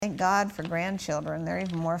Thank God for grandchildren. They're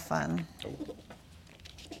even more fun.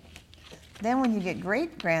 Then when you get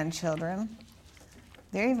great-grandchildren,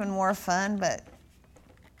 they're even more fun, but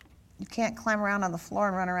you can't climb around on the floor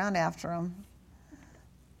and run around after them.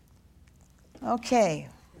 Okay.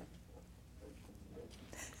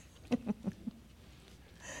 I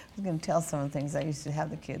was going to tell some of the things I used to have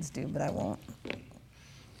the kids do, but I won't.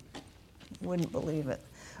 Wouldn't believe it.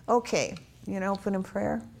 Okay, you know, open in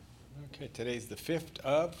prayer. Okay, today's the 5th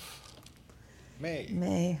of May.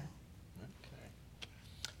 May. Okay.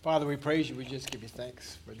 Father, we praise you. We just give you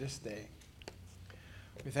thanks for this day.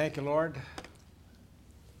 We thank you, Lord.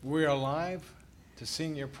 We're alive to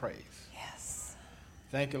sing your praise. Yes.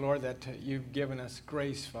 Thank you, Lord, that you've given us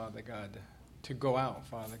grace, Father God, to go out,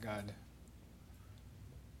 Father God,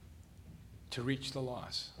 to reach the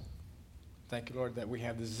lost. Thank you, Lord, that we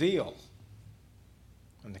have the zeal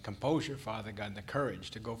and the composure, Father God, and the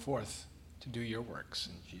courage to go forth to do your works.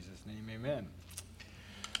 In Jesus' name, amen.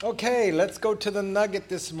 Okay, let's go to the nugget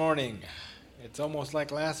this morning. It's almost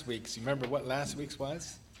like last week's. You remember what last week's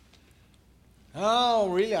was? Oh,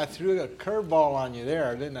 really? I threw a curveball on you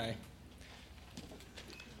there, didn't I?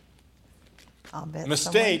 I'll bet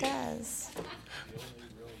Mistake. someone does. The only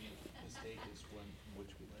real mistake is one from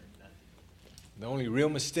which we learn nothing. The only real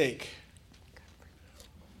mistake.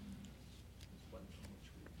 One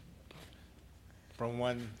From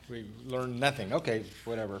one we learned nothing. Okay,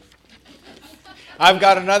 whatever. I've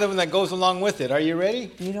got another one that goes along with it. Are you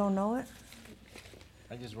ready? You don't know it?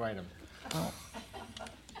 I just write them. Oh.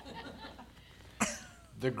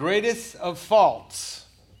 The greatest of faults.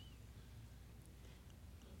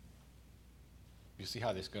 You see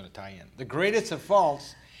how this is going to tie in. The greatest of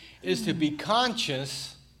faults is to be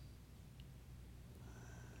conscious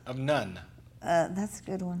of none. That's a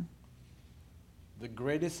good one. The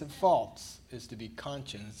greatest of faults is to be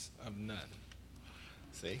conscious of none.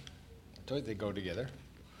 See? I told you they go together.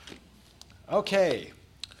 Okay.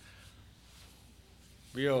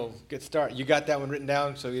 We'll get started. You got that one written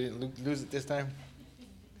down so you didn't lose it this time?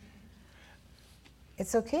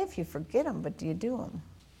 It's okay if you forget them, but do you do them?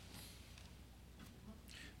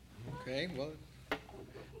 Okay, well,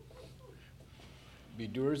 be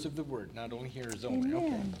doers of the word, not only hearers only.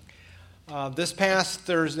 Amen. Okay. This past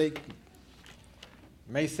Thursday,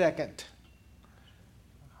 May 2nd,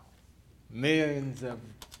 millions of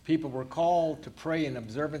people were called to pray in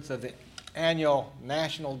observance of the annual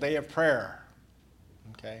National Day of Prayer.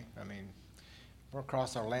 Okay, I mean,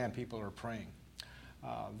 across our land, people are praying.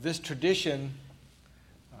 This tradition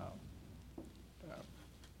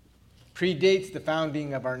predates the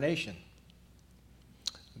founding of our nation.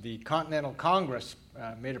 The Continental Congress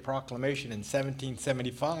made a proclamation in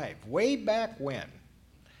 1775, way back when,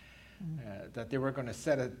 that they were going to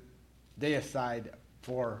set a day aside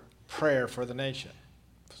for prayer for the nation.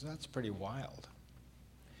 So that's pretty wild.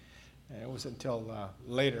 And it was until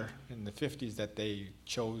later in the 50s that they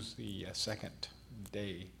chose the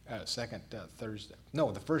the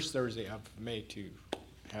first Thursday of May to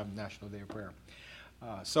have National Day of Prayer.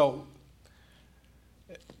 So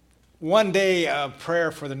one day of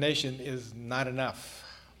prayer for the nation is not enough.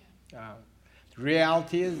 The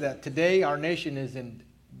reality is that today our nation is in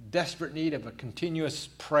desperate need of a continuous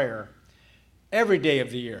prayer every day of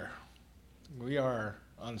the year. We are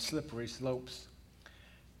on slippery slopes.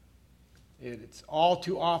 It's all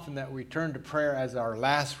too often that we turn to prayer as our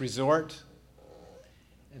last resort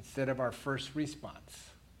instead of our first response.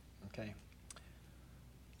 Okay?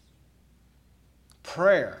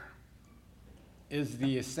 Prayer is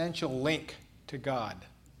the essential link to God.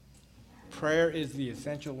 Prayer is the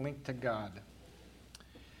essential link to God.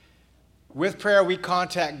 With prayer, we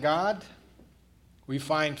contact God. We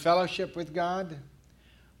find fellowship with God.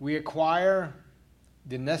 We acquire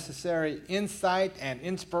the necessary insight and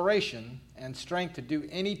inspiration and strength to do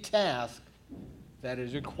any task that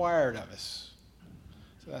is required of us.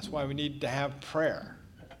 So that's why we need to have prayer.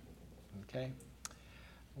 Okay?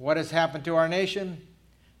 What has happened to our nation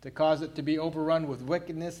to cause it to be overrun with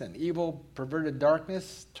wickedness and evil, perverted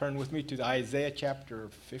darkness? Turn with me to Isaiah chapter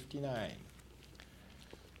 59.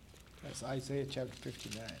 That's Isaiah chapter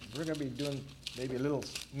 59. We're going to be doing maybe a little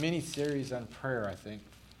mini-series on prayer, I think.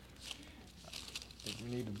 We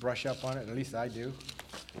need to brush up on it, at least I do.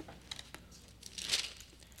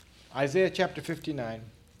 Isaiah chapter 59.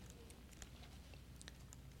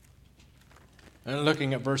 And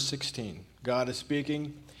looking at verse 16. God is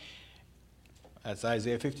speaking. That's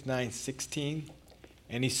Isaiah 59:16.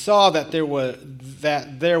 And he saw that there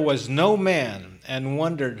was no man, and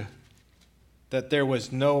wondered that there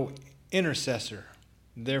was no intercessor.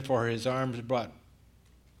 Therefore his arms brought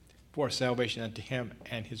for salvation unto him,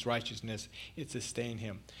 and his righteousness, it sustained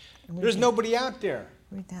him. There's nobody out there.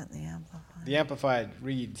 Read that in the Amplified. The Amplified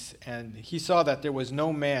reads, and he saw that there was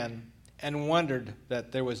no man, and wondered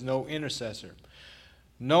that there was no intercessor,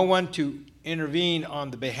 no one to intervene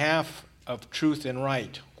on the behalf of truth and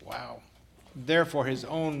right. Wow. Therefore his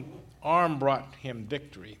own arm brought him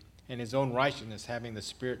victory, and his own righteousness, having the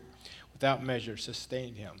Spirit without measure,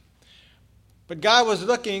 sustained him. But God was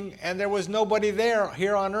looking, and there was nobody there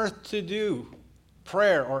here on earth to do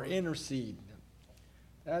prayer or intercede.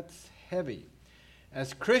 That's heavy.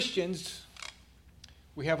 As Christians,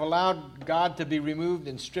 we have allowed God to be removed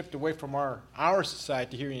and stripped away from our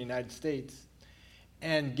society here in the United States,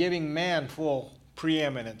 and giving man full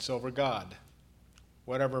preeminence over God.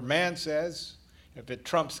 Whatever man says, if it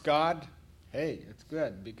trumps God, hey, it's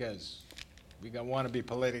good, because we want to be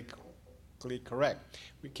politically correct.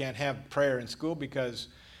 We can't have prayer in school because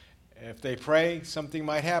if they pray, something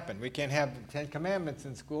might happen. We can't have the Ten Commandments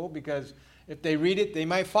in school because if they read it, they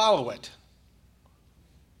might follow it.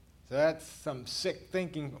 So that's some sick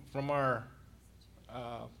thinking from our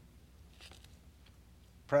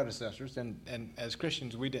predecessors, and as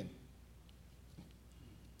Christians, we didn't.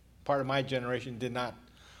 Part of my generation did not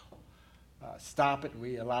stop it.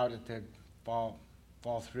 We allowed it to fall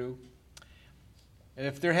through. And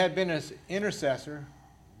if there had been an intercessor,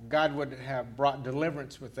 God would have brought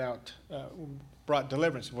deliverance without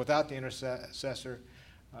the intercessor.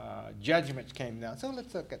 Judgments came down. So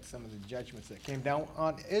let's look at some of the judgments that came down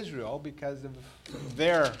on Israel because of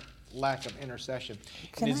their lack of intercession.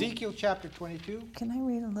 In Ezekiel chapter 22. Can I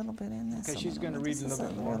read a little bit in this? Okay, she's going to read a little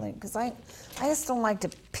bit more. Because I just don't like to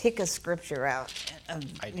pick a scripture out.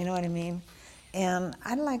 You know what I mean? And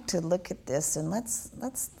I'd like to look at this, and let's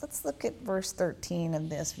look at verse 13 of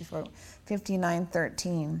this before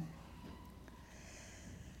 59:13.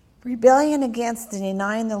 Rebellion against and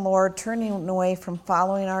denying the Lord, turning away from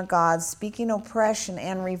following our gods, speaking oppression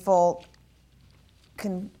and revolt,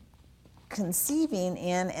 conceiving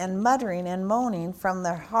in and muttering and moaning from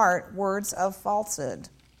their heart words of falsehood.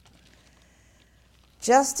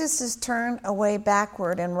 Justice is turned away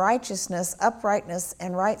backward, and righteousness, uprightness,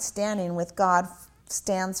 and right standing with God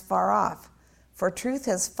stands far off. For truth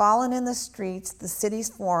has fallen in the streets, the city's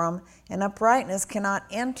forum, and uprightness cannot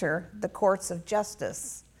enter the courts of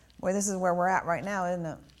justice. Well, this is where we're at right now, isn't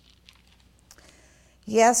it?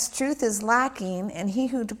 Yes, truth is lacking, and he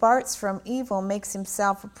who departs from evil makes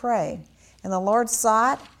himself a prey. And the Lord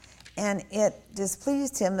saw it, and it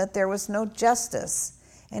displeased him that there was no justice.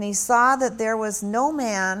 And he saw that there was no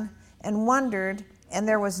man, and wondered, and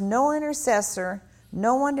there was no intercessor,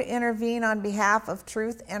 no one to intervene on behalf of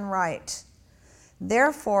truth and right.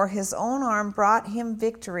 Therefore his own arm brought him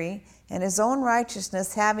victory, and his own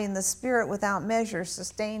righteousness, having the Spirit without measure,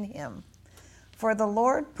 sustained him. For the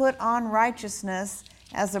Lord put on righteousness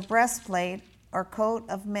as a breastplate or coat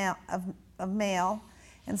of mail,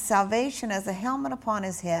 and salvation as a helmet upon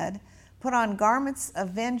his head, put on garments of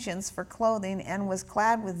vengeance for clothing, and was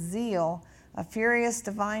clad with zeal, a furious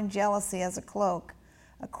divine jealousy as a cloak.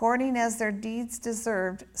 According as their deeds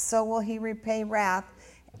deserved, so will he repay wrath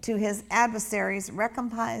to his adversaries,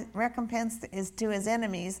 recompense is to his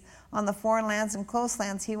enemies. On the foreign lands and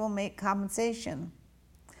coastlands he will make compensation.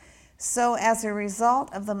 So as a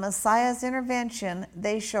result of the Messiah's intervention,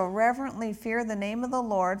 they shall reverently fear the name of the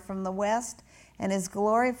Lord from the west, and his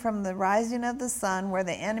glory from the rising of the sun, where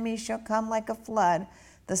the enemy shall come like a flood.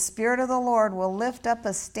 The Spirit of the Lord will lift up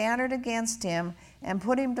a standard against him and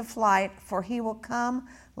put him to flight, for he will come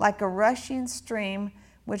like a rushing stream,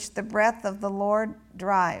 which the breath of the Lord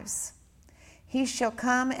drives. He shall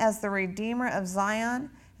come as the Redeemer of Zion,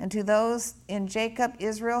 and to those in Jacob,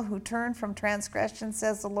 Israel, who turn from transgression,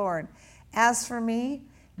 says the Lord. As for me,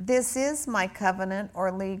 this is my covenant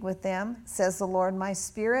or league with them, says the Lord, my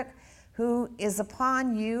Spirit, who is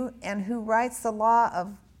upon you, and who writes the law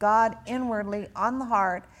of God inwardly on the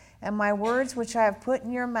heart, and my words which I have put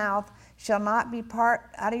in your mouth shall not depart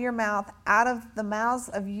out of your mouth, out of the mouths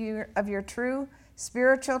of your true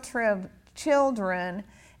spiritual children,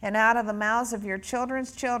 and out of the mouths of your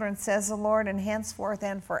children's children, says the Lord, and henceforth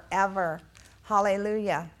and forever.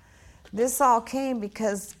 Hallelujah. This all came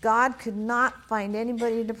because God could not find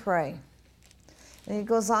anybody to pray. And he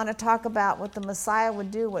goes on to talk about what the Messiah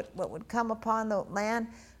would do, what would come upon the land.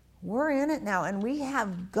 We're in it now, and we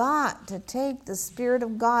have got to take the Spirit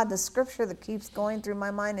of God. The scripture that keeps going through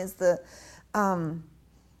my mind is the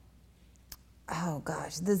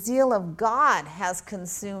zeal of God has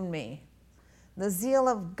consumed me. The zeal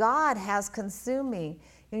of God has consumed me.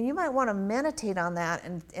 And you might want to meditate on that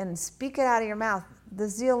and speak it out of your mouth. The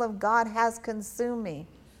zeal of God has consumed me.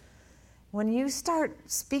 When you start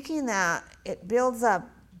speaking that, it builds up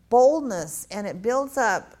boldness and it builds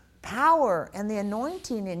up power and the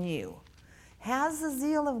anointing in you. Has the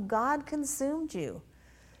zeal of God consumed you?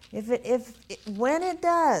 When it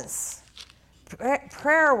does,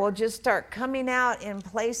 prayer will just start coming out in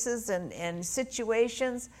places and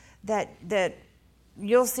situations that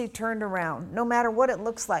you'll see turned around, no matter what it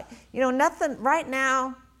looks like. Nothing right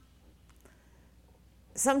now.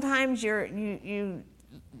 Sometimes you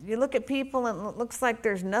look at people and it looks like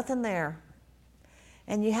there's nothing there.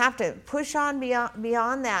 And you have to push on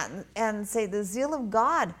beyond that and say, the zeal of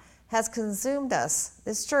God has consumed us,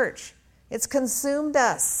 this church. It's consumed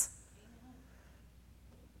us.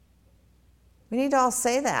 We need to all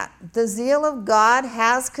say that. The zeal of God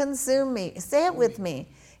has consumed me. Say it with me.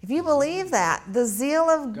 If you believe that, the zeal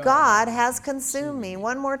of God has consumed me.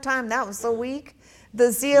 One more time. That was so weak.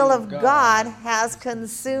 The zeal of God has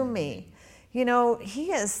consumed me. He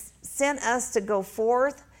has sent us to go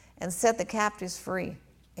forth and set the captives free.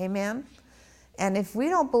 Amen? And if we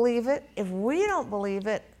don't believe it,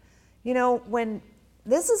 when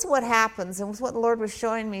this is what happens, and it's what the Lord was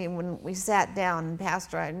showing me when we sat down, and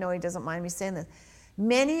Pastor, I know he doesn't mind me saying this.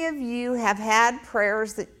 Many of you have had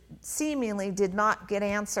prayers that seemingly did not get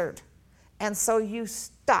answered. And so you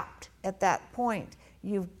stopped at that point.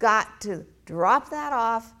 You've got to drop that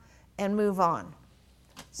off and move on.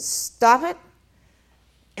 Stop it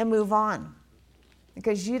and move on.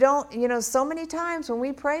 Because you don't, so many times when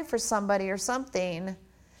we pray for somebody or something,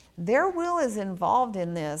 their will is involved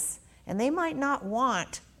in this, and they might not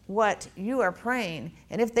want what you are praying.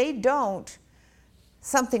 And if they don't,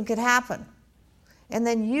 something could happen. And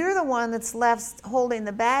then you're the one that's left holding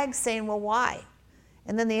the bag saying, well, why?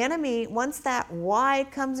 And then the enemy, once that why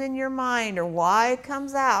comes in your mind or why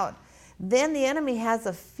comes out, then the enemy has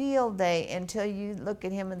a field day until you look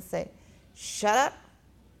at him and say, shut up.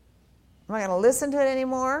 I'm not going to listen to it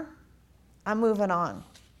anymore. I'm moving on.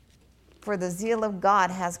 For the zeal of God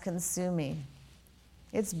has consumed me.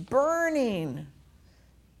 It's burning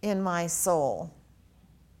in my soul.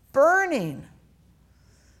 Burning.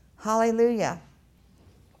 Hallelujah.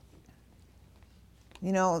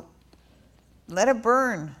 Let it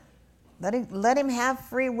burn. Let him have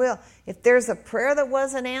free will. If there's a prayer that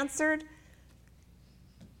wasn't answered,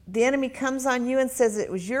 the enemy comes on you and says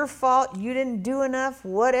it was your fault, you didn't do enough,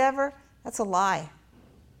 whatever. That's a lie.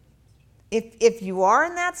 If you are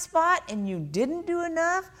in that spot and you didn't do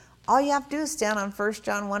enough, all you have to do is stand on 1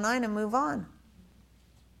 John 1:9 and move on.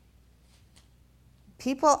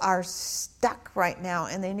 People are stuck right now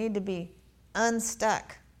and they need to be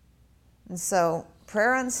unstuck. And so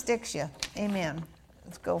prayer unsticks you. Amen.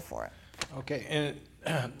 Let's go for it. Okay,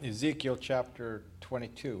 in Ezekiel chapter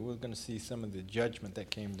 22, we're going to see some of the judgment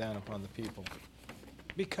that came down upon the people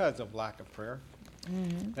because of lack of prayer.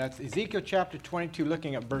 Mm-hmm. That's Ezekiel chapter 22,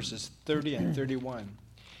 looking at verses 30 and 31.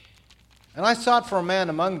 And I sought for a man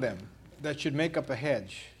among them that should make up a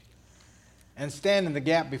hedge and stand in the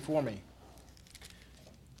gap before me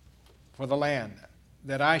for the land,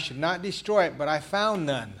 that I should not destroy it, but I found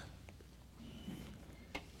none.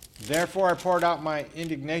 Therefore I poured out my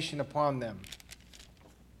indignation upon them.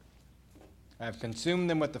 I have consumed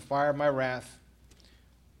them with the fire of my wrath.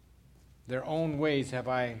 Their own ways have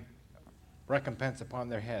I recompense upon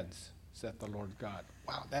their heads, saith the Lord God.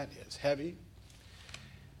 Wow, that is heavy.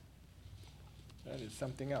 That is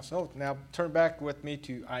something else. Oh, now turn back with me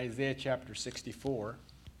to Isaiah chapter 64.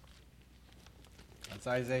 That's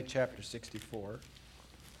Isaiah chapter 64.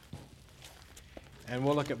 And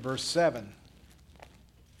we'll look at verse 7.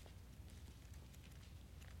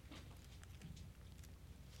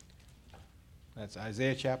 That's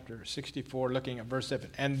Isaiah chapter 64, looking at verse 7.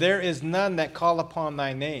 And there is none that call upon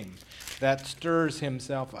thy name, that stirs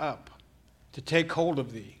himself up to take hold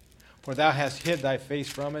of thee. For thou hast hid thy face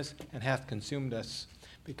from us, and hast consumed us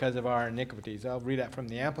because of our iniquities. I'll read that from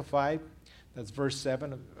the Amplified. That's verse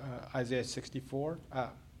 7 of Isaiah 64.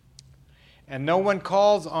 And no one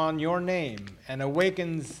calls on your name, and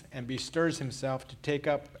awakens and bestirs himself to take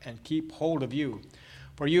up and keep hold of you.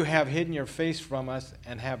 For you have hidden your face from us,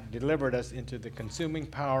 and have delivered us into the consuming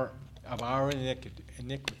power of our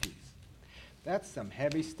iniquities. That's some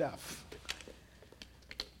heavy stuff.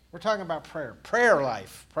 We're talking about prayer. Prayer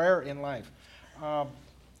life. Prayer in life.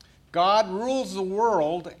 God rules the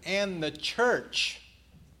world and the church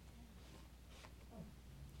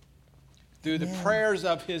through the prayers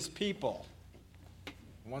of his people.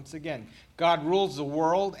 Once again, God rules the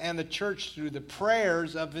world and the church through the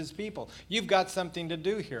prayers of his people. You've got something to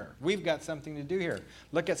do here. We've got something to do here.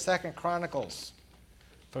 Look at 2 Chronicles.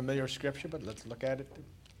 Familiar scripture, but let's look at it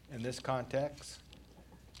in this context.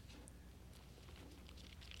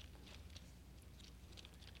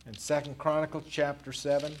 in 2 Chronicles chapter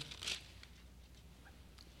 7.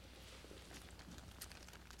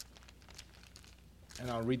 And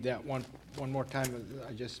I'll read that one more time.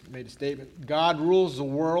 I just made a statement. God rules the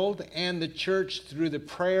world and the church through the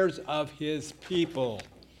prayers of his people.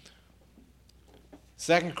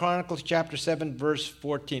 2 Chronicles chapter 7, verse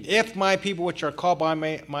 14. If my people which are called by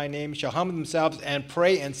my name shall humble themselves and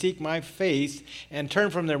pray and seek my face and turn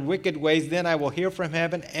from their wicked ways, then I will hear from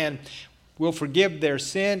heaven and will forgive their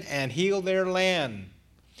sin and heal their land.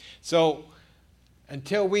 So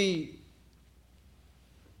until we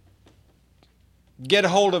get a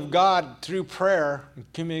hold of God through prayer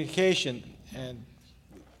and communication and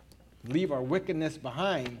leave our wickedness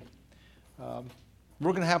behind, we're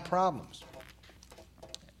going to have problems.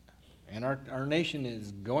 And our nation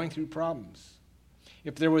is going through problems.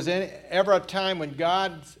 If there was ever a time when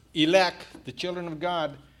God's elect, the children of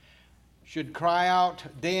God, should cry out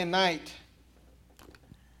day and night,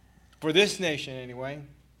 for this nation anyway,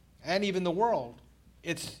 and even the world,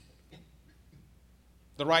 it's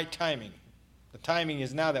the right timing. The timing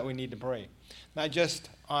is now that we need to pray. Not just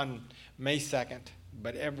on May 2nd,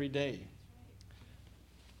 but every day.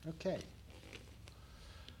 Okay.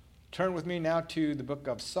 Turn with me now to the book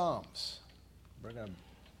of Psalms. We're going to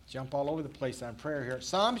jump all over the place on prayer here.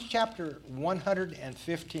 Psalms chapter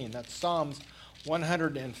 115. That's Psalms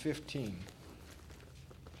 115.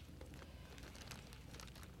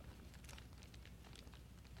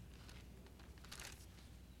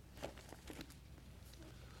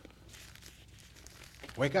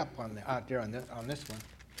 Wake up out there on this one.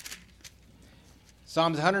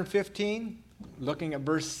 Psalms 115, looking at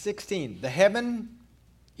verse 16.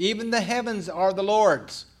 Even the heavens are the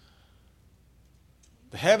Lord's.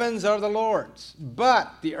 The heavens are the Lord's.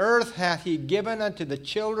 But the earth hath he given unto the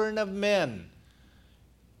children of men.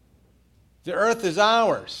 The earth is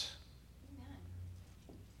ours.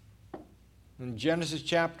 In Genesis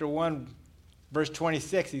chapter 1, verse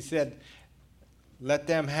 26, he said, let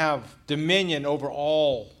them have dominion over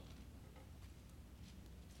all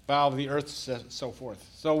fowl of the earth, so forth.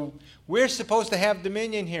 So we're supposed to have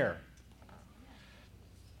dominion here.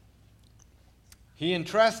 He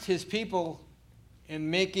entrusts his people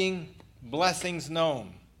in making blessings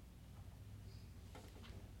known.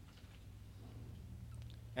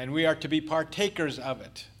 And we are to be partakers of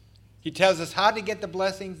it. He tells us how to get the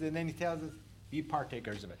blessings, and then he tells us, be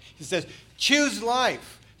partakers of it. He says, choose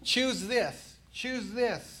life. Choose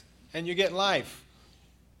this, and you get life.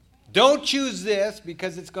 Don't choose this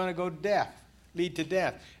because it's going to go lead to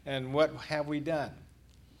death. And what have we done?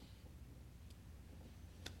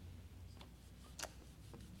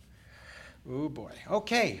 Oh boy.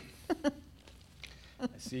 Okay. I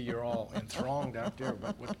see you're all enthralled out there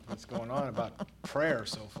about what's going on about prayer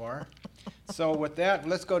so far. So with that,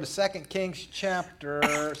 let's go to 2 Kings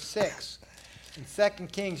chapter 6. In 2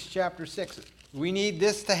 Kings chapter 6, we need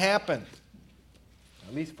this to happen.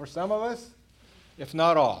 At least for some of us, if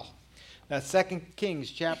not all. That's 2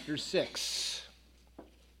 Kings chapter 6.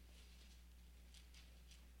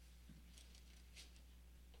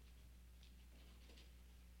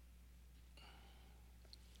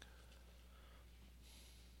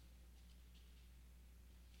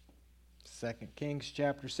 Second Kings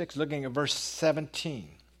chapter 6, looking at verse 17.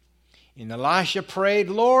 And Elisha prayed,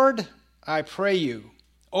 Lord, I pray you,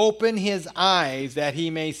 open his eyes that he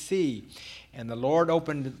may see. And the Lord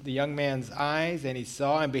opened the young man's eyes, and he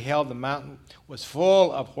saw and beheld the mountain was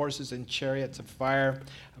full of horses and chariots of fire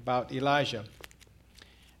about Elijah.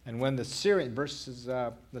 And when the Syrian,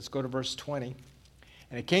 let's go to verse 20.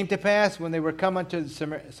 And it came to pass when they were come unto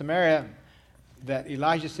Samaria that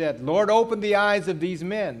Elijah said, Lord, open the eyes of these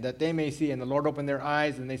men that they may see. And the Lord opened their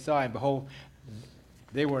eyes, and they saw, and behold,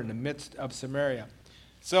 they were in the midst of Samaria.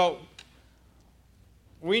 So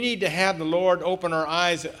we need to have the Lord open our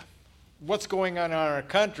eyes what's going on in our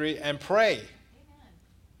country and pray. Amen.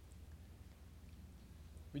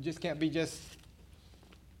 We just can't be just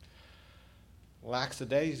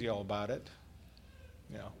lackadaisical about it.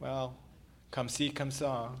 You know, well, come see, come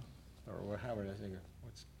saw, or however I think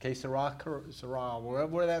what's Que Sera,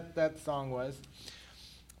 wherever that song was.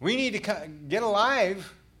 We need to get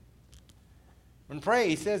alive and pray.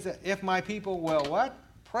 He says that if my people will what?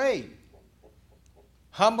 Pray.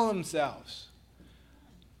 Humble themselves.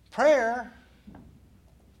 Prayer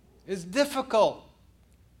is difficult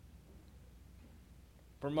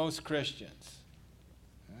for most Christians.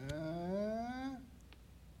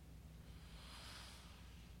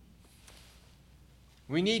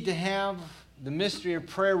 We need to have the mystery of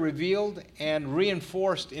prayer revealed and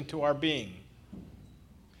reinforced into our being.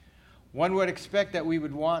 One would expect that we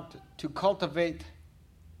would want to cultivate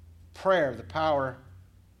prayer, the power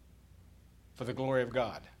for the glory of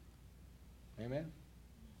God. Amen?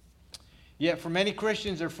 Yet for many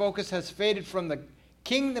Christians, their focus has faded from the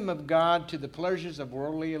kingdom of God to the pleasures of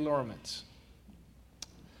worldly allurements.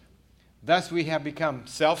 Thus we have become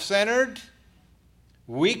self-centered,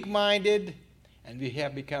 weak-minded, and we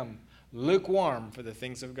have become lukewarm for the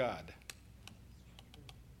things of God.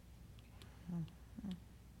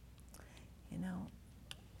 You know,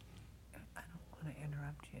 I don't want to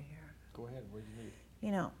interrupt you here. Go ahead. What do you need?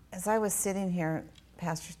 You know, as I was sitting here,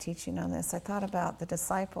 Pastor, teaching on this, I thought about the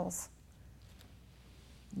disciples.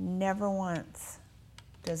 Never once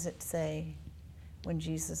does it say, when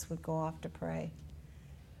Jesus would go off to pray,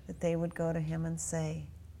 that they would go to him and say,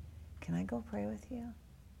 "Can I go pray with you?"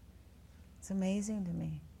 It's amazing to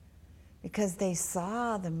me, because they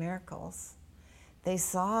saw the miracles, they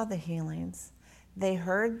saw the healings, they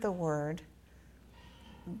heard the word,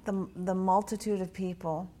 the multitude of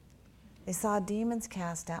people, they saw demons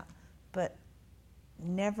cast out, but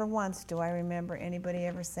never once do I remember anybody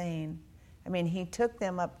ever saying, I mean, he took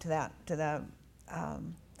them up to the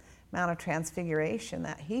Mount of Transfiguration,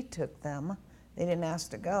 that he took them. They didn't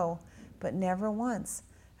ask to go, but never once.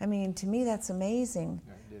 I mean, to me, that's amazing.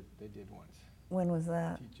 Yeah, they did once. When was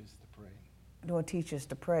that? Teach us to pray. Well, teach us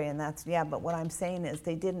to pray, and that's, yeah, but what I'm saying is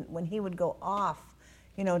they didn't, when he would go off,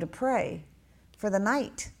 to pray for the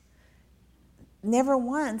night, never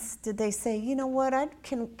once did they say, you know what,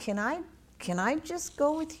 can I just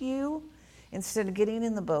go with you instead of getting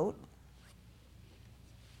in the boat?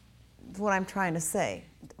 That's what I'm trying to say.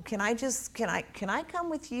 Can I come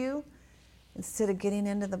with you instead of getting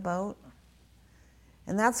into the boat?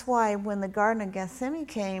 And that's why when the Garden of Gethsemane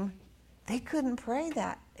came, they couldn't pray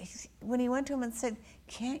that. When he went to him and said,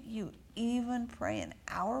 "Can't you even pray an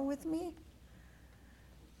hour with me?"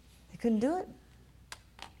 They couldn't do it.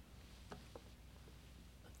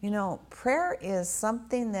 Prayer is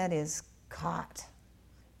something that is caught.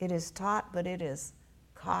 It is taught, but it is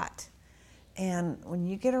caught. And when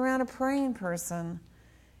you get around a praying person,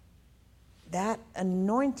 that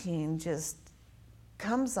anointing just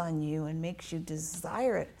comes on you and makes you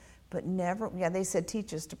desire it. But never, they said,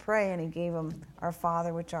 "Teach us to pray," and he gave them, "Our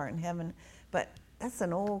Father which art in heaven." But that's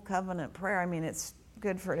an old covenant prayer. I mean, it's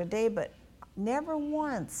good for today, but never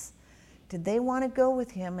once did they want to go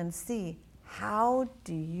with him and see, how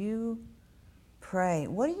do you pray?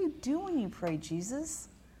 What do you do when you pray, Jesus?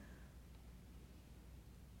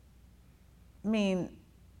 I mean,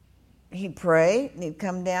 he'd pray, and he'd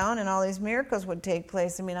come down, and all these miracles would take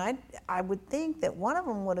place. I mean, I would think that one of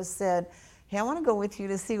them would have said, "Hey, I want to go with you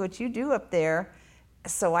to see what you do up there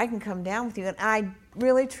so I can come down with you." And I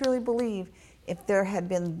really, truly believe if there had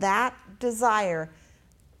been that desire,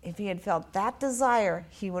 if he had felt that desire,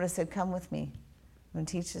 he would have said, "Come with me. I'm going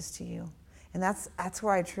to teach this to you." And that's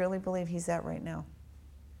where I truly believe he's at right now.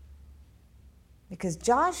 Because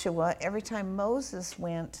Joshua, every time Moses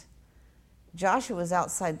went, Joshua was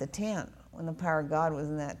outside the tent when the power of God was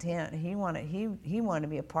in that tent. He wanted to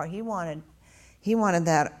be a part. He wanted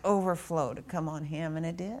that overflow to come on him, and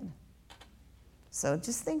it did. So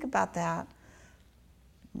just think about that.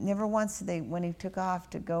 Never once did they, when he took off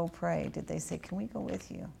to go pray, did they say, "Can we go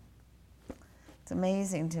with you?" It's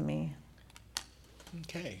amazing to me.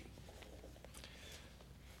 Okay.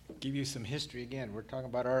 Give you some history again. We're talking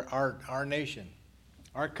about our nation.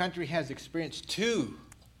 Our country has experienced two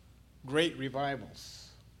great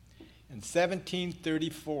revivals. In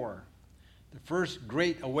 1734, the first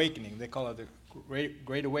Great Awakening, they call it the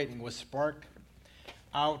Great Awakening, was sparked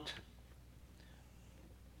out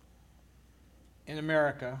in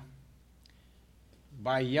America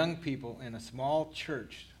by young people in a small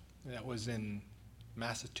church that was in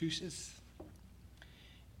Massachusetts.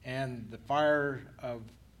 And the fire of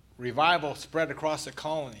revival spread across the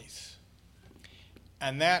colonies.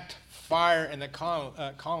 And that fire in the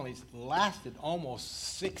colonies lasted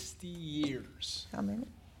almost 60 years. How many?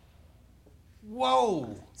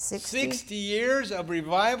 Whoa! 60? 60 years of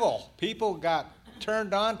revival. People got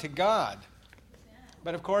turned on to God.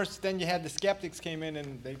 But of course, then you had the skeptics came in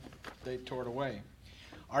and they tore it away.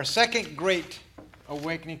 Our second great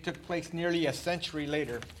awakening took place nearly a century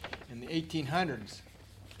later in the 1800s.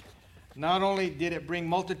 Not only did it bring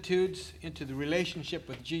multitudes into the relationship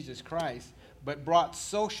with Jesus Christ, but brought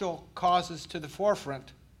social causes to the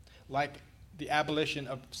forefront, like the abolition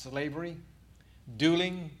of slavery,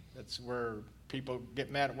 dueling, that's where people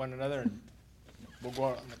get mad at one another and will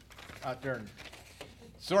go out there and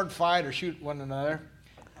sword fight or shoot one another,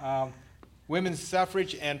 women's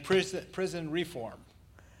suffrage, and prison reform.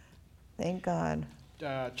 Thank God.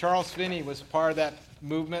 Charles Finney was part of that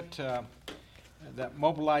movement that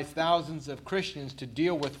mobilized thousands of Christians to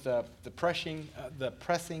deal with the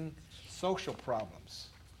pressing social problems.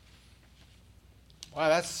 Wow,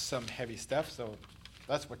 that's some heavy stuff. So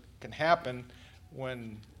that's what can happen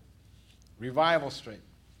when revival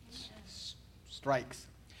strikes.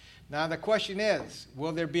 Now the question is,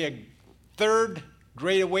 will there be a third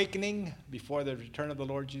great awakening before the return of the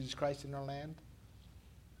Lord Jesus Christ in our land?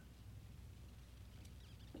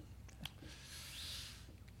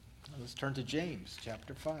 Let's turn to James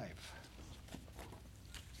chapter 5.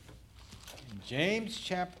 James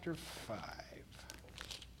chapter 5.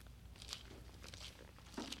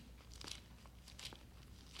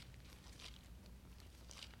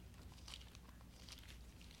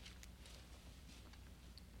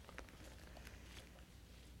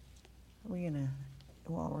 Are we going to,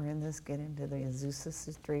 while we're in this, get into the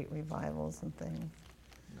Azusa Street revivals and things?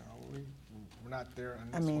 No, we're not there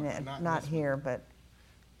on this I mean, one. not here, but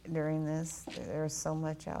during this, there's so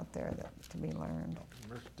much out there to be learned.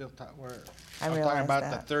 We're still I'm I talking realize about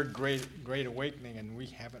that. the third great awakening, and we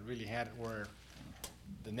haven't really had it where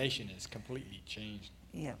the nation is completely changed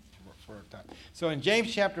Yeah. for a time. So in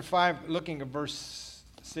James chapter 5, looking at verse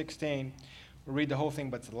 16, we'll read the whole thing,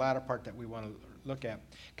 but it's the latter part that we want to look at.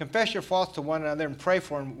 Confess your faults to one another and pray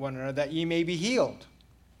for one another that ye may be healed.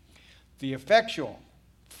 The effectual,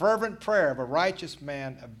 fervent prayer of a righteous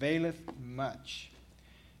man availeth much.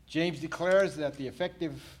 James declares that the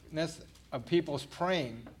effectiveness of people's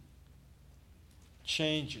praying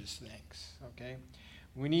changes things. Okay,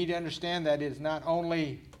 we need to understand that it is not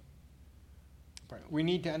only. We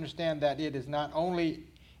need to understand that it is not only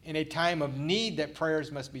in a time of need that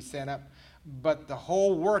prayers must be sent up, but the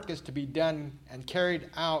whole work is to be done and carried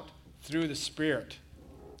out through the spirit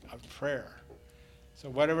of prayer. So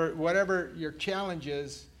whatever your challenge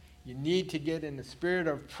is, you need to get in the spirit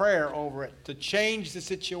of prayer over it to change the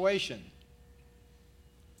situation.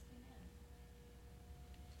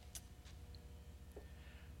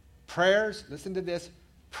 Prayers, listen to this,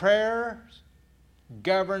 prayer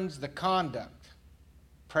governs the conduct.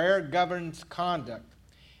 Prayer governs conduct,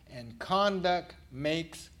 and conduct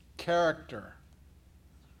makes character.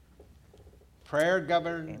 Prayer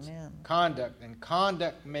governs conduct, and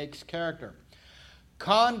conduct makes character.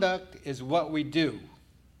 Conduct is what we do.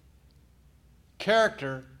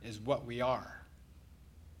 Character is what we are.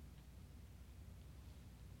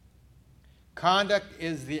 Conduct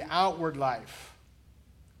is the outward life.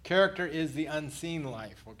 Character is the unseen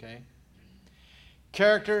life, okay?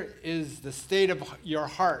 Character is the state of your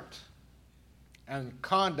heart, and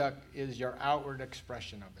conduct is your outward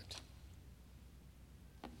expression of it.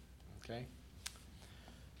 Okay?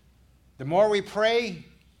 The more we pray,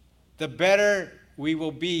 the better we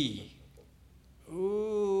will be.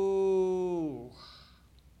 Ooh.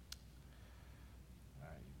 I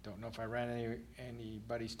don't know if I ran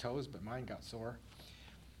anybody's toes, but mine got sore.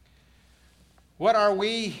 What are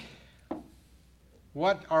we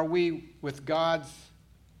with God's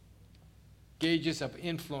gauges of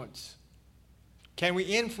influence? Can we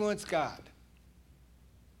influence God?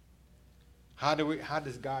 How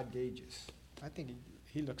does God gauge us? I think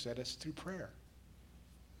he looks at us through prayer.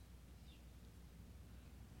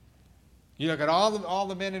 You look at all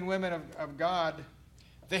the men and women of God,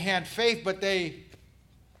 they had faith, but they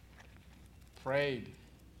prayed.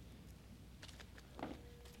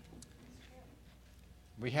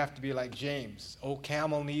 We have to be like James, old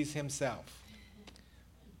camel knees himself.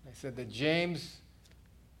 They said that James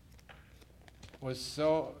was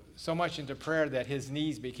so much into prayer that his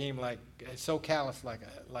knees became so callous like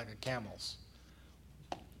a camel's.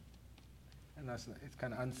 And it's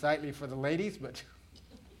kind of unsightly for the ladies, but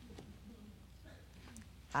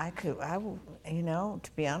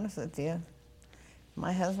to be honest with you,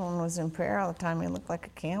 my husband was in prayer all the time. He looked like a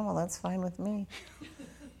camel. That's fine with me.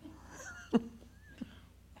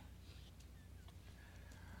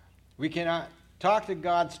 We cannot talk to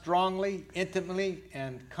God strongly, intimately,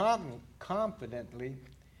 and confidently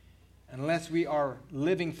unless we are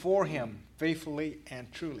living for Him faithfully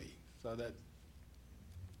and truly. So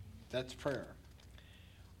that's prayer.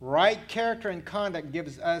 Right character and conduct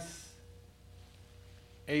gives us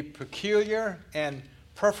a peculiar and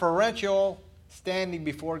preferential standing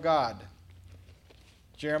before God.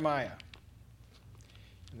 Jeremiah.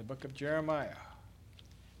 In the book of Jeremiah,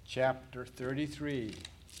 chapter 33.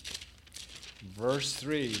 Verse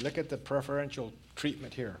 3. Look at the preferential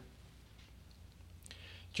treatment here.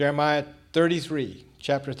 Jeremiah 33,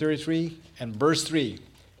 chapter 33, and verse 3.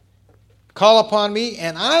 Call upon me,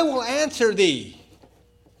 and I will answer thee.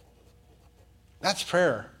 That's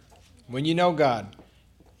prayer. When you know God.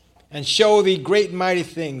 And show thee great and mighty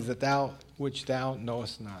things which thou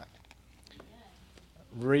knowest not.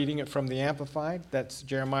 reading it from the Amplified. That's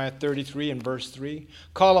Jeremiah 33 and verse 3.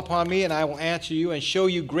 Call upon me, and I will answer you and show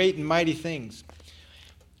you great and mighty things,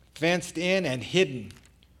 fenced in and hidden,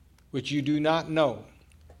 which you do not know.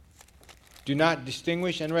 Do not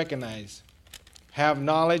distinguish and recognize. Have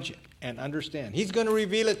knowledge and understand. He's going to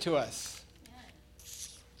reveal it to us.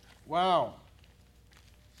 Wow.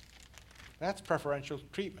 That's preferential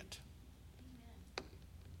treatment.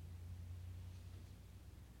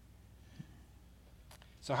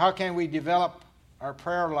 So how can we develop our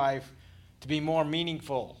prayer life to be more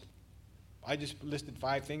meaningful? I just listed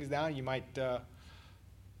 5 things down. You might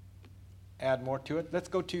add more to it. Let's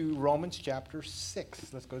go to Romans chapter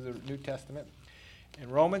 6. Let's go to the New Testament. In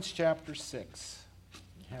Romans chapter 6.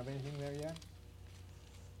 You have anything there yet?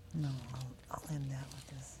 No, I'll end that with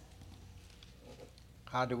this.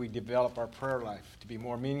 How do we develop our prayer life to be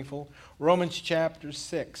more meaningful? Romans chapter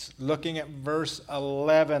 6, looking at verse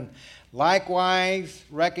 11. Likewise,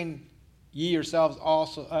 reckon ye yourselves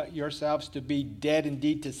also yourselves to be dead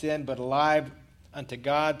indeed to sin, but alive unto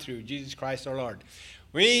God through Jesus Christ our Lord.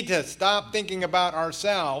 We need to stop thinking about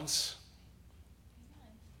ourselves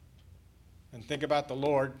and think about the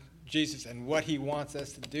Lord Jesus and what he wants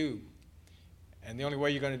us to do. And the only way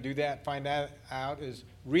you're going to do that, find that out, is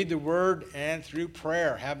read the Word and through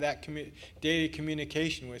prayer. Have that daily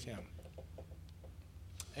communication with him.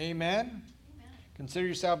 Amen? Amen? Consider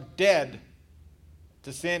yourself dead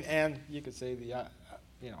to sin, and you could say,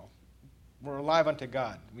 we're alive unto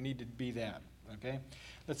God. We need to be that. Okay?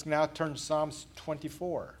 Let's now turn to Psalms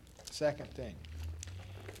 24. Second thing.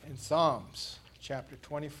 In Psalms chapter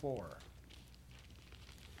 24.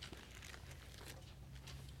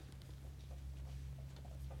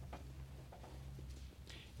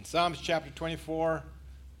 In Psalms chapter 24,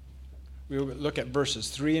 we will look at verses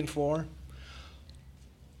 3 and 4.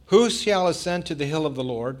 Who shall ascend to the hill of the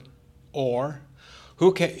Lord? Or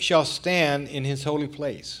who shall stand in his holy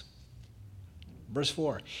place? Verse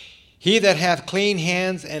 4. He that hath clean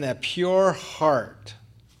hands and a pure heart,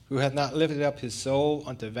 who hath not lifted up his soul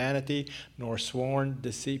unto vanity, nor sworn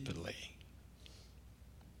deceitfully.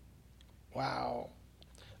 Wow.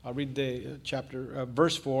 I'll read the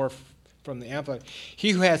verse 4 from the Amplified.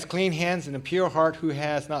 He who has clean hands and a pure heart, who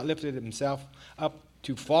has not lifted himself up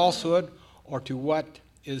to falsehood or to what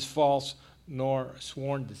is false, nor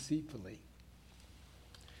sworn deceitfully.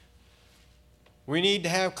 We need to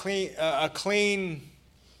have a clean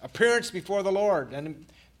appearance before the Lord. And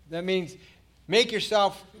that means make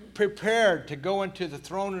yourself prepared to go into the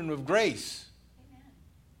throne room of grace. Amen.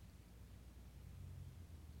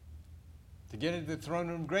 To get into the throne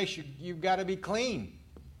room of grace, you've got to be clean.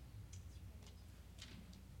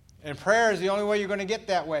 And prayer is the only way you're going to get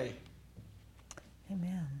that way.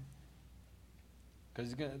 Amen.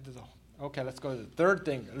 Okay, let's go to the third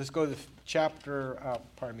thing. Let's go to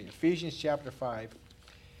Ephesians chapter 5.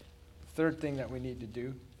 Third thing that we need to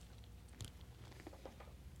do.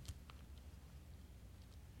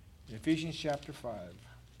 Ephesians chapter 5.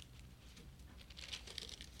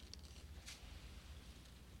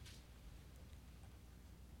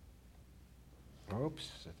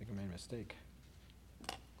 Oops, I think I made a mistake.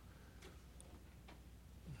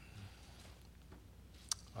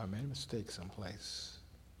 I made a mistake someplace.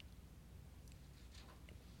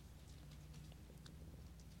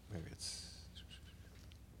 Maybe it's...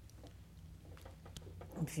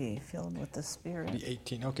 Be filled with the Spirit. Be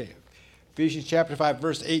 18, okay. Ephesians chapter 5,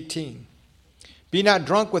 verse 18. Be not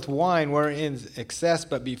drunk with wine wherein is excess,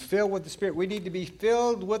 but be filled with the Spirit. We need to be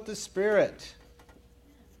filled with the Spirit.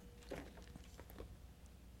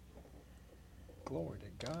 Glory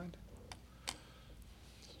to God.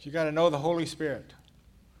 You got to know the Holy Spirit.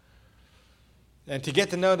 And to get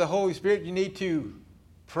to know the Holy Spirit, you need to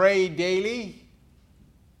pray daily.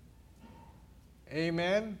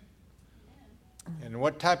 Amen. And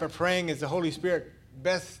what type of praying is the Holy Spirit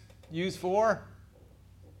best used for?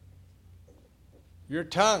 Your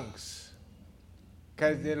tongues.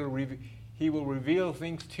 Because he will reveal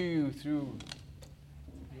things to you through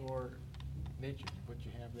your nature. What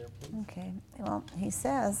you have there, please. Okay. Well, he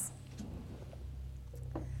says,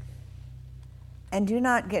 and do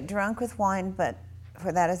not get drunk with wine,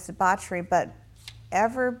 for that is debauchery, but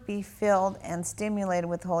ever be filled and stimulated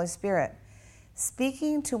with the Holy Spirit,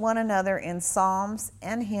 speaking to one another in psalms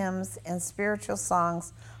and hymns and spiritual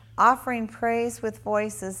songs, offering praise with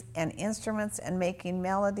voices and instruments, and making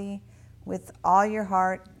melody with all your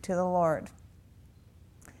heart to the Lord.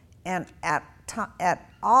 And at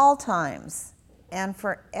all times and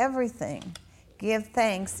for everything, give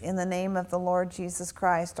thanks in the name of the Lord Jesus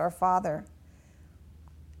Christ, our Father.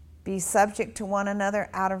 Be subject to one another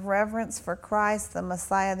out of reverence for Christ, the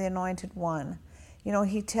Messiah, the Anointed One. You know,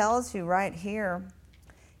 he tells you right here,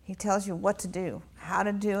 he tells you what to do, how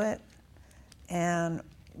to do it, and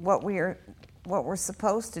what we're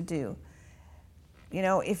supposed to do. You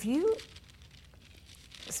know, if you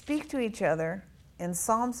speak to each other in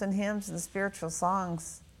psalms and hymns and spiritual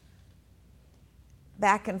songs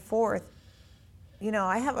back and forth, you know,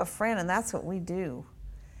 I have a friend and that's what we do.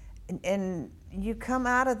 And you come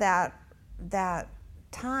out of that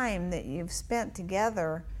time that you've spent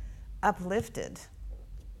together uplifted,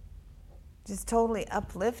 just totally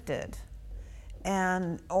uplifted.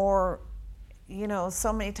 And, or, you know,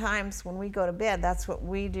 so many times when we go to bed, that's what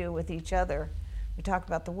we do with each other. We talk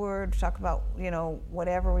about the Word, we talk about, you know,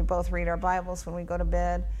 whatever. We both read our Bibles when we go to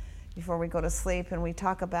bed, before we go to sleep, and we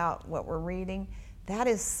talk about what we're reading. That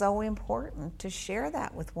is so important to share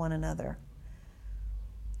that with one another.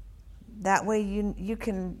 That way you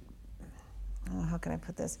can, oh, how can I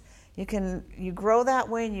put this? You grow that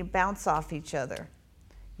way and you bounce off each other.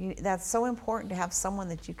 That's so important to have someone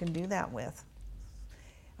that you can do that with.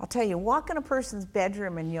 I'll tell you, walk in a person's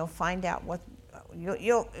bedroom and you'll find out what,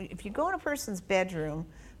 if you go in a person's bedroom,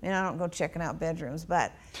 I mean, I don't go checking out bedrooms,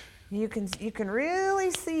 but you can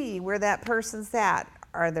really see where that person's at.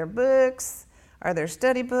 Are there books? Are there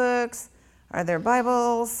study books? Are there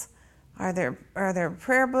Bibles? Are there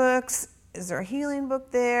prayer books? Is there a healing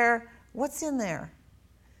book there? What's in there?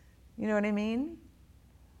 You know what I mean?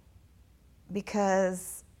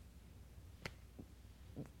 Because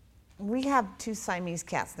we have 2 Siamese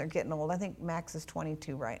cats. They're getting old. I think Max is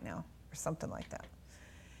 22 right now, or something like that.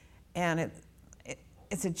 And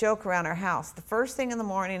it's a joke around our house. The first thing in the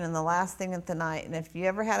morning and the last thing at the night. And if you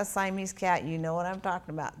ever had a Siamese cat, you know what I'm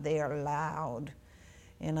talking about. They are loud.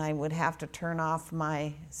 And I would have to turn off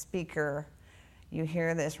my speaker. You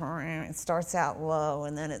hear this, it starts out low,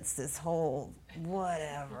 and then it's this whole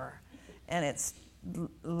whatever. And it's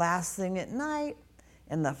last thing at night,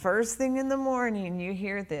 and the first thing in the morning, you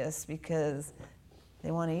hear this because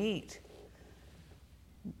they want to eat.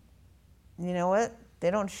 You know what?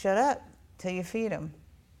 They don't shut up till you feed them.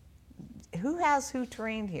 Who has who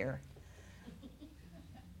trained here?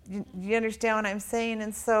 You understand what I'm saying?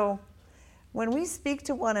 And so when we speak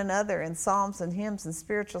to one another in psalms and hymns and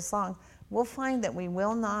spiritual songs, we'll find that we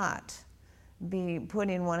will not be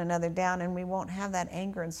putting one another down, and we won't have that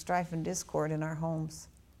anger and strife and discord in our homes,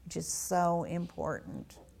 which is so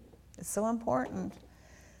important. It's so important.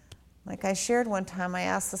 Like I shared one time, I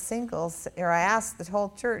asked the singles, or I asked the whole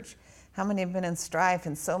church, how many have been in strife?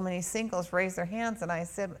 And so many singles raised their hands, and I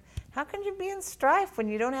said, how can you be in strife when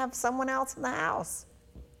you don't have someone else in the house?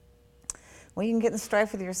 Well, you can get in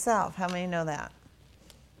strife with yourself. How many know that?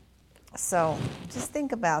 So just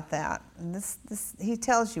think about that. And this he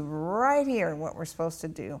tells you right here what we're supposed to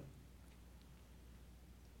do.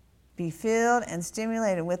 Be filled and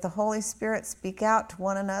stimulated with the Holy Spirit. Speak out to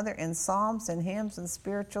one another in psalms and hymns and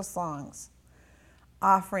spiritual songs,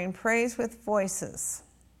 offering praise with voices.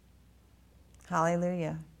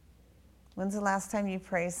 Hallelujah. When's the last time you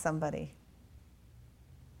praised somebody?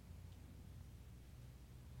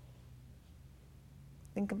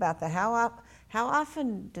 Think about that. How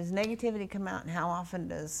often does negativity come out, and how often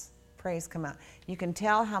does praise come out? You can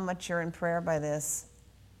tell how much you're in prayer by this.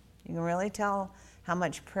 You can really tell how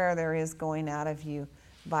much prayer there is going out of you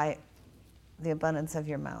by the abundance of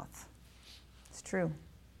your mouth. It's true.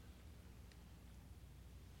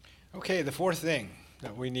 Okay, the fourth thing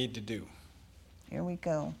that we need to do. Here we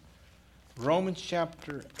go. Romans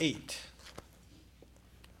chapter 8.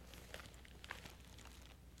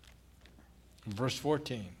 Verse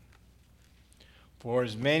 14. For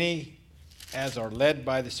as many as are led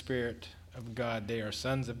by the Spirit of God, they are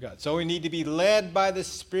sons of God. So we need to be led by the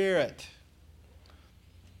Spirit.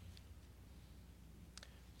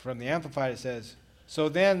 From the Amplified it says, so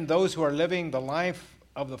then those who are living the life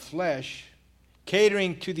of the flesh,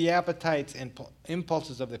 catering to the appetites and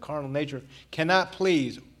impulses of the carnal nature, cannot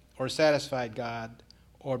please or satisfy God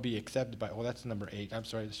or be accepted by. Oh, that's number 8. I'm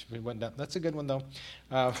sorry, we went down. That's a good one though.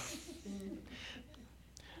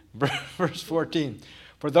 Verse 14.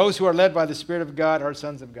 For those who are led by the Spirit of God are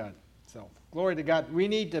sons of God. So, glory to God. We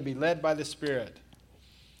need to be led by the Spirit.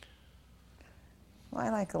 Well, I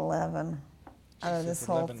like 11 out of this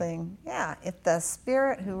whole 11. thing. Yeah, if the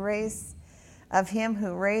Spirit of him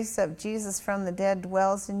who raised up Jesus from the dead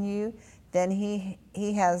dwells in you, then he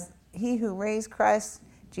who raised Christ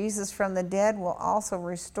Jesus from the dead will also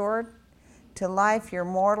restore to life your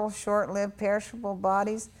mortal, short-lived, perishable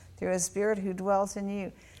bodies through his Spirit who dwells in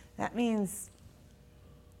you. That means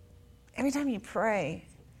every time you pray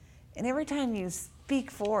and every time you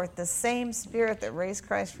speak forth, the same Spirit that raised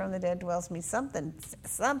Christ from the dead dwells in me.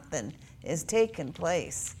 Something is taking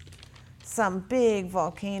place. some big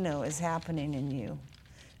volcano is happening in you.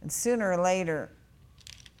 And sooner or later,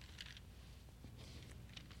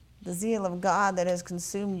 the zeal of God that has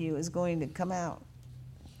consumed you is going to come out.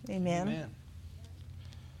 Amen. Amen.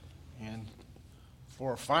 And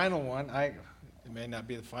for a final one, it may not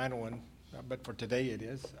be the final one, but for today it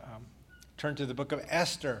is. Turn to the book of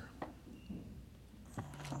Esther,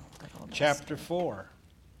 chapter 4.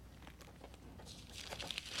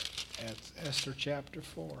 That's Esther chapter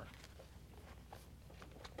 4.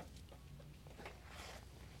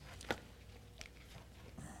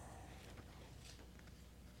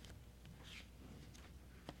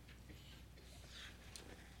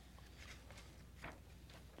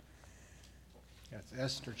 That's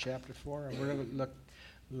Esther chapter 4, and we're going to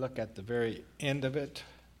look at the very end of it,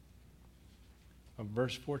 of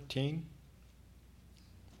verse 14.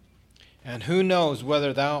 And who knows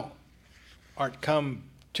whether thou art come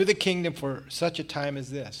to the kingdom for such a time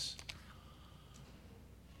as this.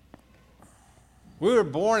 We were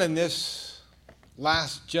born in this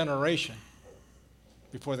last generation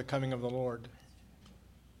before the coming of the Lord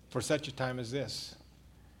for such a time as this.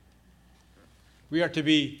 We are to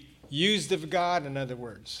be used of God, in other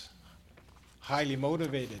words, highly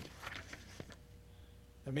motivated.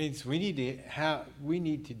 That means we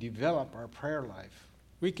need to develop our prayer life.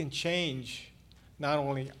 We can change not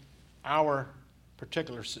only our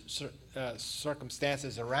particular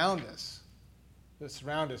circumstances around us, that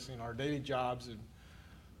surround us in our daily jobs,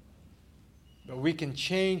 but we can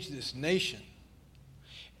change this nation.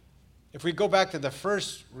 If we go back to the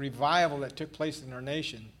first revival that took place in our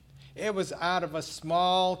nation, it was out of a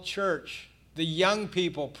small church. The young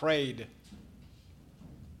people prayed.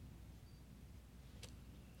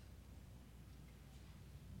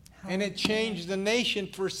 And it changed the nation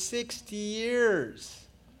for 60 years.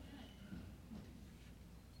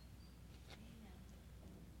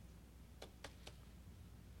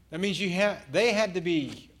 That means they had to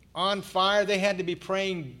be on fire. They had to be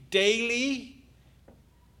praying daily.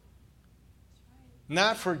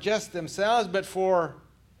 Not for just themselves, but for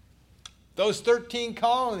those 13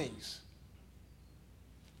 colonies.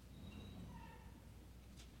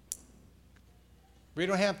 We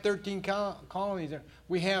don't have 13 colonies there.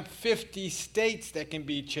 We have 50 states that can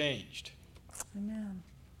be changed. Amen.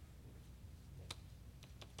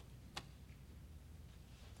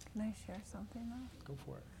 Can I share something though? Go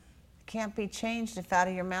for it. Can't be changed if out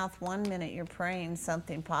of your mouth 1 minute you're praying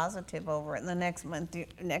something positive over it, and the next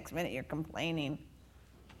minute you're complaining.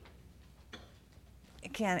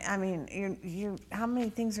 It can't. I mean, you're how many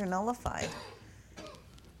things are nullified?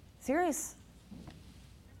 Serious.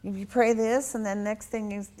 If you pray this, and then next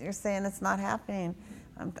thing you're saying it's not happening.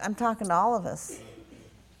 I'm talking to all of us.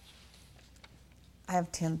 I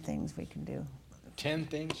have 10 things we can do. 10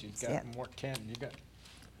 things? You've got more 10. You got.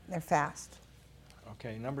 They're fast.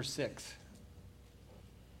 Okay, number 6.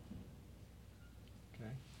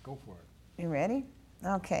 Okay, go for it. You ready?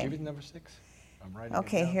 Okay. Give it number 6. I'm writing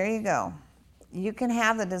Okay, it down. here you go. You can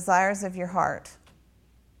have the desires of your heart.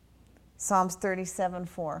 Psalms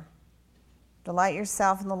 37:4. Delight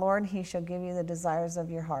yourself in the Lord, He shall give you the desires of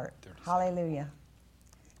your heart. 37. Hallelujah.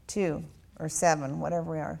 2 or 7,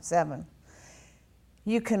 whatever we are. 7.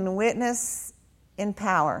 You can witness in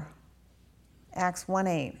power. Acts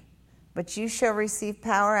 1:8. But you shall receive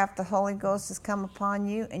power after the Holy Ghost has come upon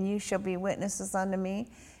you, and you shall be witnesses unto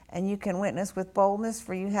me. And you can witness with boldness,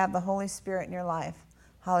 for you have the Holy Spirit in your life.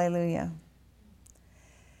 Hallelujah.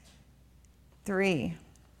 3.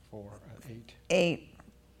 4, 8. 8.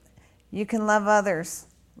 You can love others.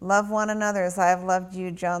 Love one another as I have loved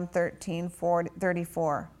you, John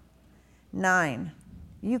 13:34. 9.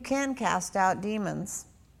 You can cast out demons.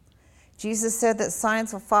 Jesus said that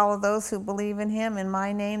signs will follow those who believe in Him. In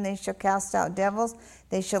my name they shall cast out devils.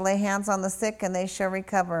 They shall lay hands on the sick and they shall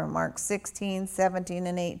recover. Mark 16, 17,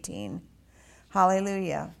 and 18.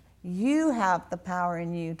 Hallelujah. You have the power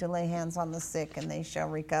in you to lay hands on the sick and they shall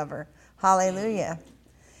recover. Hallelujah.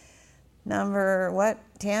 Number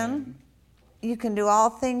 10? You can do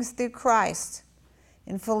all things through Christ.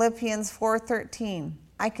 In Philippians 4:13,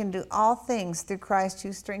 I can do all things through Christ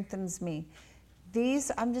who strengthens me.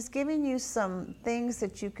 I'm just giving you some things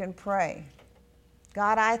that you can pray.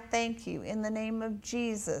 God, I thank you in the name of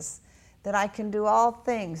Jesus that I can do all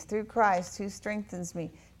things through Christ who strengthens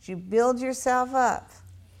me. You build yourself up.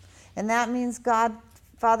 And that means, God,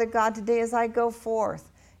 Father God, today as I go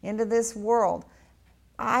forth into this world,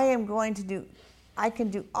 I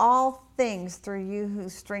can do all things through you who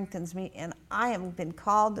strengthens me, and I have been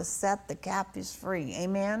called to set the captives free.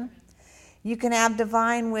 Amen? You can have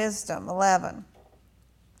divine wisdom. 11.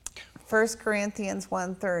 1 Corinthians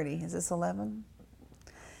 1:30. Is this 11?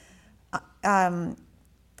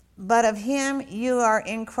 But of him you are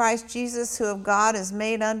in Christ Jesus, who of God is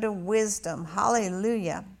made unto wisdom.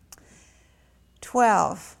 Hallelujah.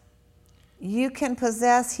 12. You can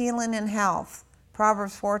possess healing and health.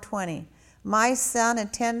 Proverbs 4:20. My son,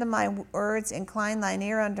 attend to my words, incline thine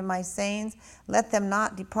ear unto my sayings. Let them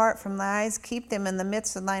not depart from thy eyes. Keep them in the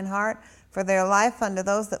midst of thine heart, for their life unto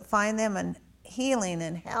those that find them, and healing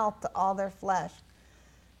and health to all their flesh.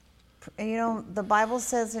 You know, the Bible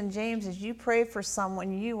says in James, as you pray for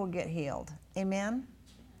someone, you will get healed. Amen?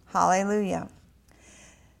 Hallelujah.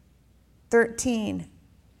 13.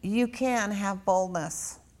 You can have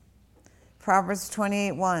boldness. Proverbs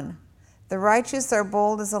 28:1. The righteous are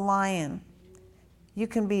bold as a lion. You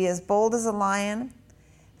can be as bold as a lion,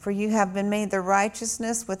 for you have been made the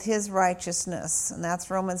righteousness with his righteousness. And that's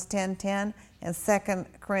Romans 10:10 and 2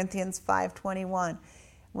 Corinthians 5:21.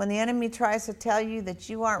 When the enemy tries to tell you that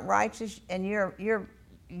you aren't righteous and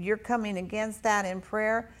you're coming against that in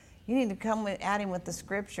prayer, you need to come at him with the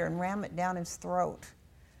scripture and ram it down his throat.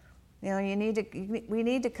 You know, we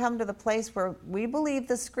need to come to the place where we believe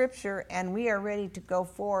the scripture and we are ready to go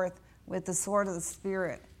forth with the sword of the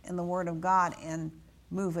Spirit and the word of God and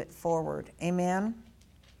move it forward. Amen?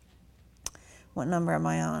 What number am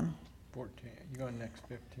I on? 14. You going next,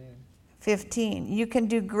 15. 15. You can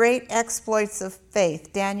do great exploits of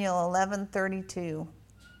faith. Daniel 11:32.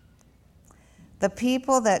 The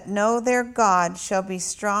people that know their God shall be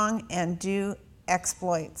strong and do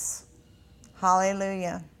exploits.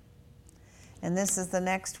 Hallelujah. And this is the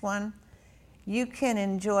next one. You can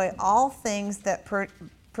enjoy all things that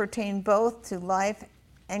pertain both to life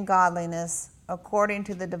and godliness, according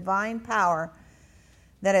to the divine power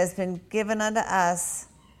that has been given unto us.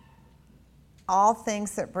 All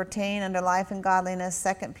things that pertain unto life and godliness,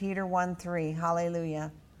 2 Peter 1:3.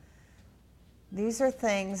 Hallelujah. These are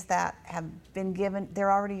things that have been given.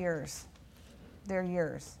 They're already yours. They're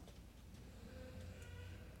yours.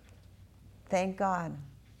 Thank God.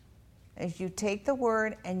 As you take the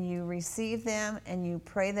word and you receive them and you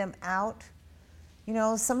pray them out, you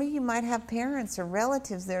know, some of you might have parents or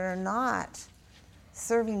relatives that are not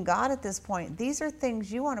serving God at this point. These are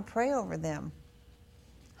things you want to pray over them.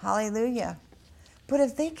 Hallelujah. But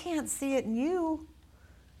if they can't see it in you,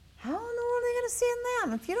 how in the world are they going to see it in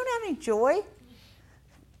them? If you don't have any joy,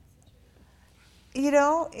 you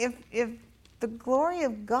know, if the glory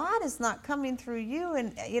of God is not coming through you,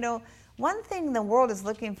 and, you know, one thing the world is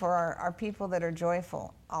looking for are people that are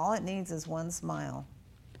joyful. All it needs is one smile.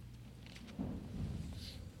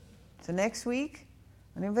 So next week,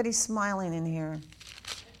 anybody smiling in here?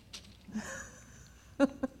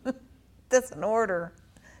 That's an order.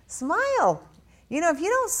 Smile. You know, if you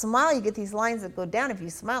don't smile, you get these lines that go down. If you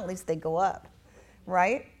smile, at least they go up,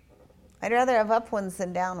 right? I'd rather have up ones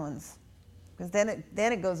than down ones, because then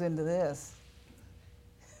it goes into this.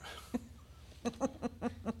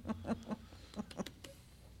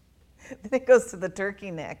 Then it goes to the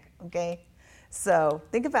turkey neck, okay? So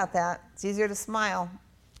think about that. It's easier to smile.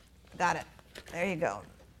 Got it. There you go.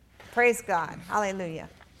 Praise God. Hallelujah.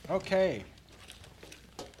 Okay.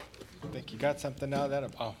 I think you got something out of that.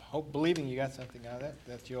 I hope, believing you got something out of that,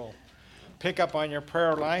 that you'll pick up on your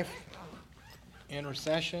prayer life,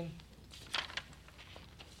 intercession.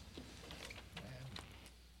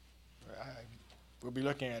 We'll be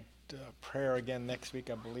looking at prayer again next week,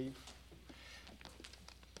 I believe,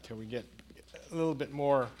 till we get a little bit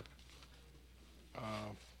more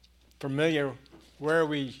familiar where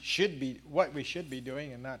we should be, what we should be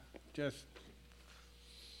doing, and not just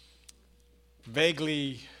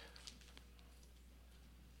vaguely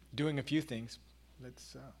doing a few things.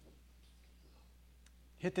 Let's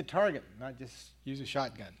hit the target, not just use a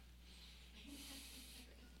shotgun.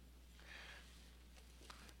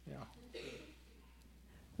 Yeah.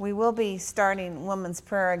 We will be starting Women's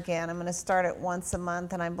Prayer again. I'm going to start it once a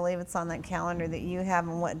month, and I believe it's on that calendar that you have.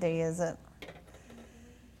 And what day is it?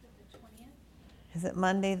 The 20th. Is it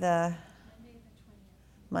Monday the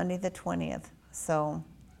 20th? So,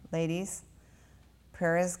 ladies,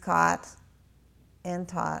 prayer is caught and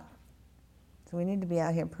taught. So we need to be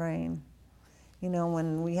out here praying. You know,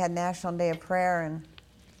 when we had National Day of Prayer, and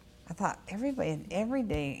I thought every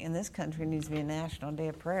day in this country needs to be a National Day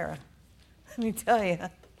of Prayer. Let me tell you,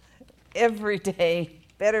 every day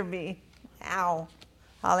better be. Ow.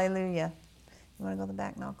 Hallelujah. You want to go to the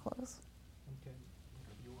back and I'll close? Okay.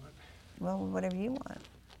 Whatever you want. Well, whatever you want.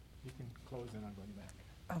 You can close and I'll go in the back.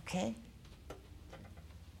 Okay.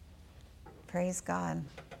 Praise God.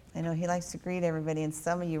 I know he likes to greet everybody, and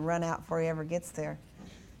some of you run out before he ever gets there.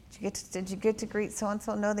 Did you get to greet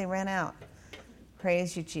so-and-so? No, they ran out.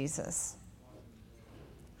 Praise you, Jesus.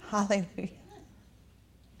 Hallelujah.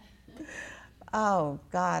 Oh,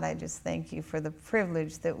 God, I just thank you for the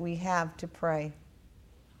privilege that we have to pray.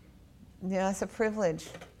 You know, it's a privilege.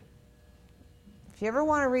 If you ever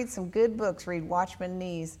want to read some good books, read Watchman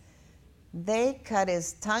Nee's. They cut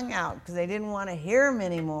his tongue out because they didn't want to hear him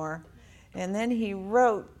anymore. And then he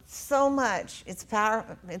wrote so much. It's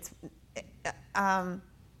powerful.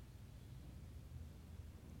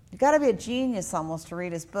 You've got to be a genius almost to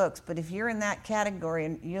read his books, but if you're in that category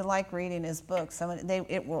and you like reading his books,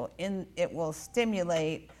 it will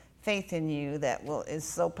stimulate faith in you that is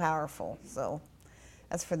so powerful. So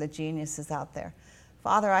that's for the geniuses out there.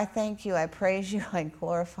 Father, I thank you, I praise you, I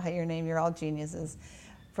glorify your name. You're all geniuses.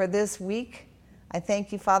 For this week, I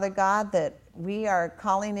thank you, Father God, that we are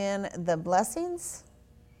calling in the blessings.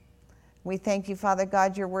 We thank you, Father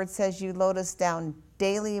God, your word says you load us down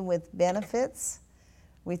daily with benefits.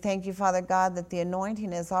 We thank you, Father God, that the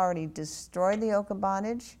anointing has already destroyed the yoke of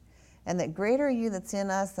bondage, and that greater are you that's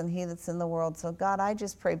in us than he that's in the world. So, God, I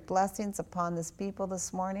just pray blessings upon this people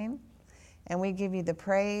this morning, and we give you the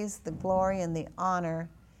praise, the glory, and the honor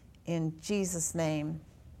in Jesus' name.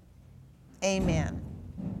 Amen.